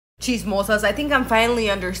Chismosas, I think I'm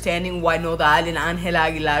finally understanding why Nodal and Angela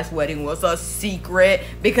Aguilar's wedding was a secret.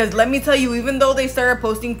 Because let me tell you, even though they started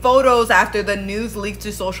posting photos after the news leaked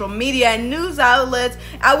to social media and news outlets,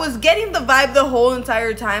 I was getting the vibe the whole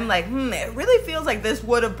entire time like, it really feels like this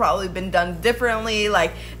would have probably been done differently.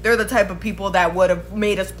 Like, they're the type of people that would have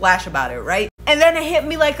made a splash about it, right? And then it hit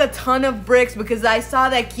me like a ton of bricks because I saw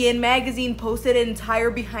that Quien Magazine posted an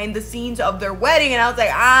entire behind the scenes of their wedding, and I was like,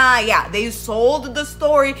 yeah, they sold the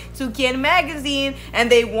story to Quien Magazine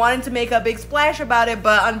and they wanted to make a big splash about it,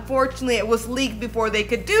 but unfortunately it was leaked before they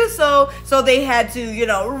could do so, so they had to,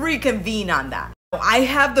 reconvene on that. I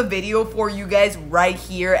have the video for you guys right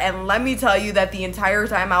here, and let me tell you that the entire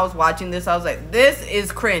time I was watching this, I was like, this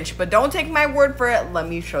is cringe, but don't take my word for it. Let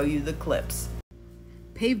me show you the clips.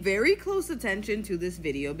 Pay very close attention to this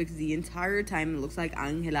video because the entire time it looks like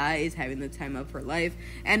Angela is having the time of her life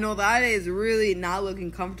and Nodal is really not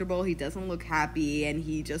looking comfortable. He doesn't look happy and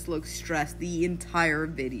he just looks stressed the entire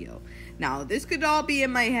video. Now, this could all be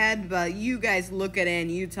in my head, but you guys look at it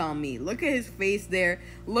and you tell me. Look at his face there.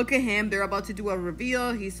 Look at him. They're about to do a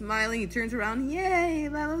reveal. He's smiling. He turns around. Yay,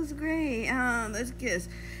 that looks great. Let's kiss.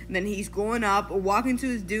 And then he's going up, walking to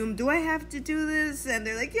his doom. Do I have to do this? And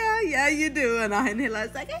they're like, yeah, you do. And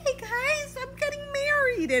Angela's like, hey, guys, I'm getting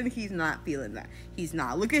married. And he's not feeling that. He's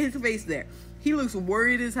not. Look at his face there. He looks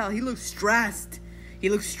worried as hell. He looks stressed.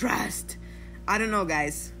 I don't know,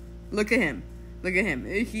 guys. Look at him.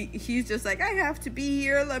 He's just like, I have to be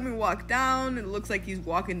here. Let me walk down. It looks like he's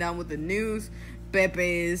walking down with the news. Pepe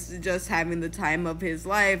is just having the time of his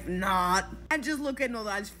life. Not. And just look at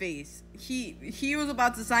Nodal's face. He was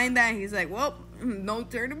about to sign that. And he's like, well, no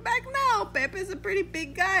turning back now. Pepe's a pretty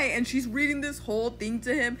big guy. And she's reading this whole thing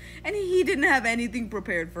to him. And he didn't have anything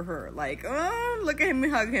prepared for her. Like, look at him,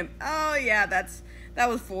 hug him. Oh, yeah, that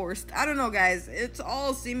was forced. I don't know, guys. It's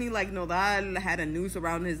all seeming like Nodal had a noose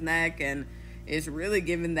around his neck and it's really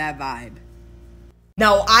giving that vibe.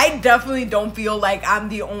 Now, I definitely don't feel like I'm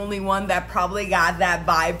the only one that probably got that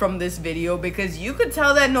vibe from this video because you could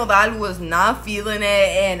tell that Nodal was not feeling it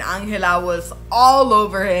and Angela was all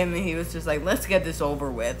over him and he was just like, let's get this over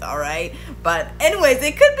with, alright? But anyways,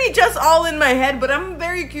 it could be just all in my head, but I'm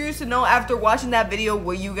very curious to know after watching that video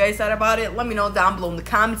what you guys thought about it. Let me know down below in the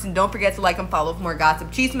comments and don't forget to like and follow for more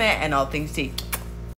gossip, chisme, and all things tea.